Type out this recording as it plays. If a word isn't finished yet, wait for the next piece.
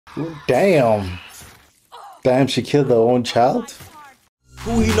Damn. Damn, she killed her own child?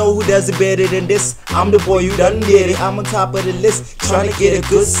 Who you know who does it better than this? I'm the boy you done get it. I'm on top of the list, trying to get a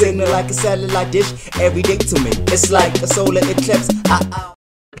good signal like a satellite dish. Every day to me, it's like a solar eclipse.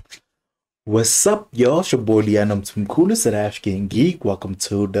 What's up, y'all? It's your boy Leon. I'm some coolest s.a.geek. Welcome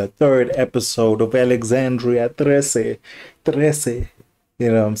to the third episode of Alexandria Trese. Trese.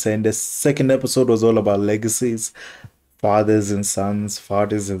 You know what I'm saying? The second episode was all about legacies. Fathers and sons,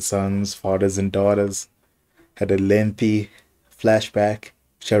 fathers and sons, fathers and daughters. Had a lengthy flashback,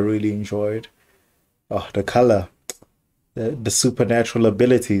 which I really enjoyed. Oh, the color, the supernatural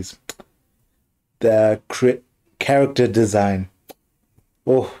abilities, the character design.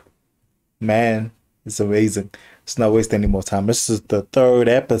 Oh, man, it's amazing. Let's not waste any more time. This is the third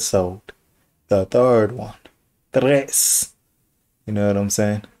episode. The third one. Trese. You know what I'm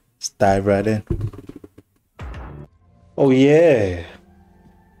saying? Let's dive right in. Oh, yeah.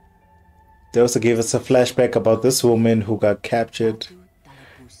 They also gave us a flashback about this woman who got captured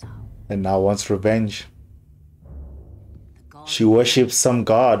and now wants revenge. She worships some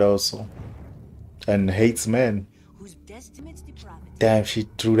god also and hates men. Damn, she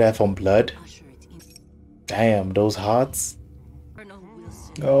threw that from blood. Damn, those hearts.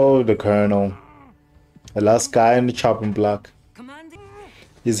 Oh, the colonel. The last guy in the chopping block.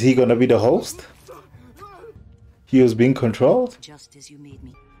 Is he gonna be the host? He was being controlled?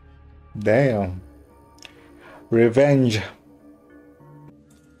 Damn. Revenge.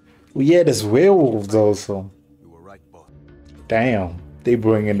 Oh, yeah, there's werewolves also. Damn, they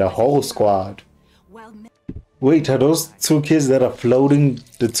bring in the whole squad. Wait, are those two kids that are floating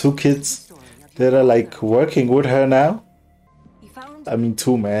the two kids that are like working with her now? I mean,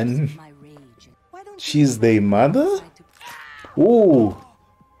 two men. She's their mother? Ooh.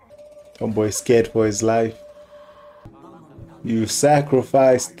 Homeboy scared for his life. You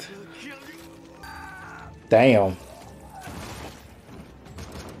sacrificed. Damn.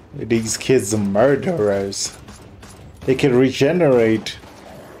 These kids are murderers. They can regenerate.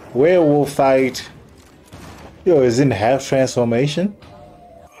 Werewolf fight. Yo, is in half transformation?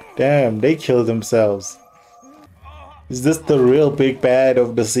 Damn, they killed themselves. Is this the real big bad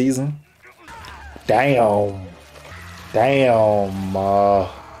of the season? Damn. Damn.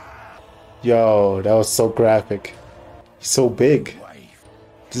 Yo, that was so graphic. He's so big.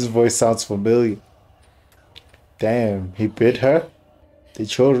 This voice sounds familiar. Damn, he bit her? The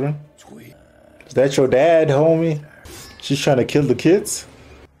children? Is that your dad, homie? She's trying to kill the kids?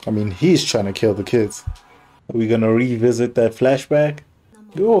 I mean, he's trying to kill the kids. Are we gonna revisit that flashback?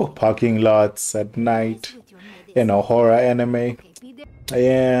 Oh, parking lots at night in a horror anime.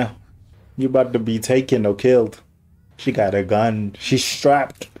 Yeah, you about to be taken or killed. She got a gun. She's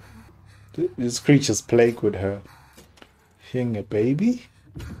strapped. This creature's plagued with her. Hitting a baby?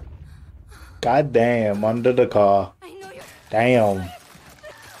 God damn, under the car. Damn.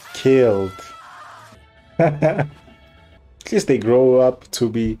 Killed. At least they grow up to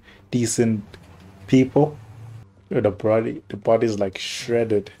be decent people. The body's like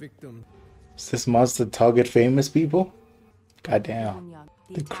shredded. Does this monster target famous people? God damn.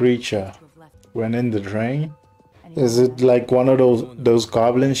 The creature went in the drain. Is it like one of those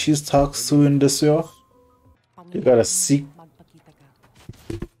goblins she talks to in the show? You gotta seek.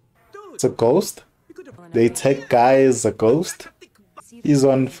 It's a ghost? The tech guy is a ghost? He's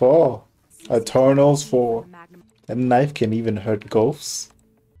on 4. Eternals 4. That knife can even hurt ghosts.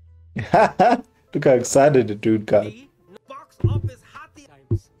 Look how excited the dude got.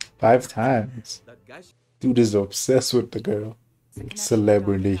 5 times. Dude is obsessed with the girl.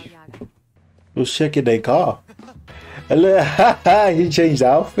 Celebrity. Who's checking their car? He changed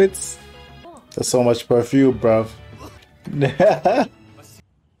outfits? There's so much perfume, bruv.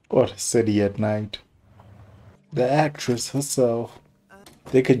 What a city at night. The actress herself.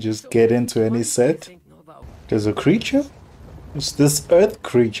 They could just get into any set. There's a creature? It's this earth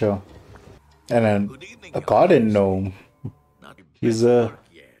creature. And then a garden gnome. He's a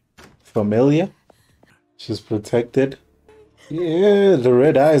familiar. She's protected. Yeah, the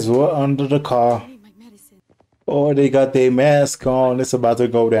red eyes were under the car. Oh, they got their mask on. It's about to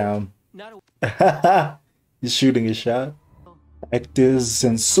go down. He's shooting a shot. Actors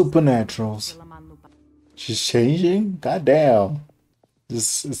and supernaturals. She's changing? Goddamn.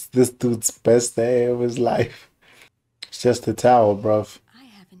 This is this dude's best day of his life. It's just a towel, bruv.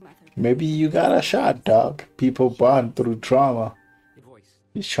 Maybe you got a shot, dog. People bond through trauma.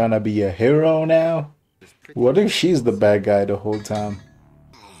 He's trying to be a hero now? What if she's the bad guy the whole time?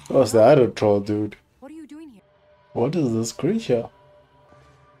 Oh, it's the other troll dude. What is this creature?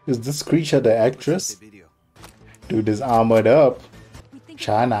 Is this creature the actress? Dude is armored up.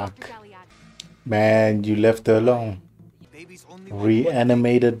 Chanak. Man, you left her alone.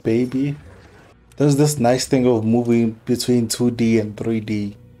 Reanimated baby. There's this nice thing of moving between 2D and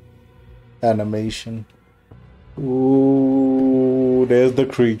 3D animation. Ooh, there's the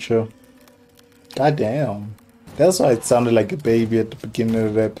creature. God damn. That's why it sounded like a baby at the beginning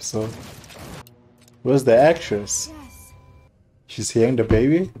of the episode. Where's the actress? She's hearing the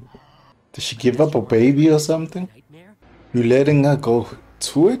baby? Did she give up a baby or something? You letting her go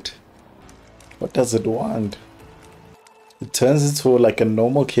to it? What does it want? It turns into like a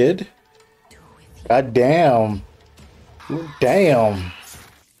normal kid? God damn. Damn.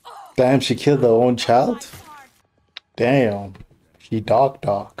 Damn, she killed her own child? Damn. She dark.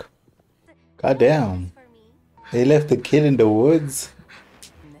 God damn. They left the kid in the woods?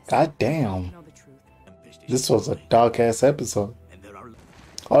 God damn. This was a dark ass episode.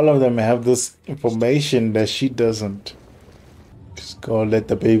 All of them have this information that she doesn't. Just gonna let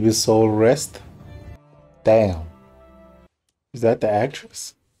the baby's soul rest? Damn. Is that the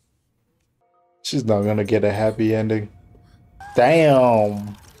actress? She's not gonna get a happy ending.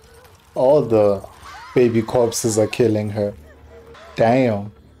 Damn. All the baby corpses are killing her.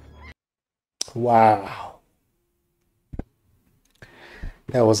 Damn. Wow.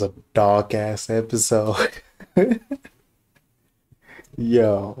 That was a dark ass episode.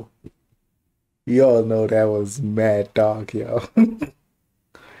 Yo. Y'all know that was mad dark, yo.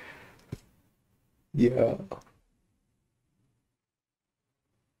 Yo.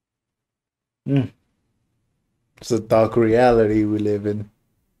 It's a dark reality we live in.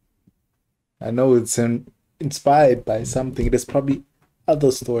 I know it's inspired by something. There's probably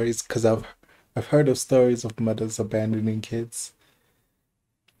other stories because I've heard of stories of mothers abandoning kids,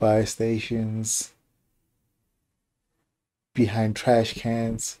 fire stations, behind trash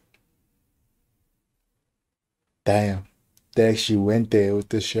cans. Damn, they actually went there with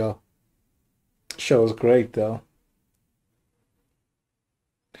this show. Show was great though.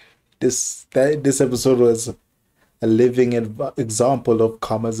 This episode was a living example of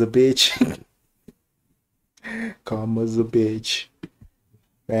karma's a bitch. Karma's a bitch.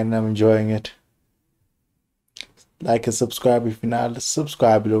 And I'm enjoying it. Like and subscribe if you're not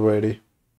subscribed already.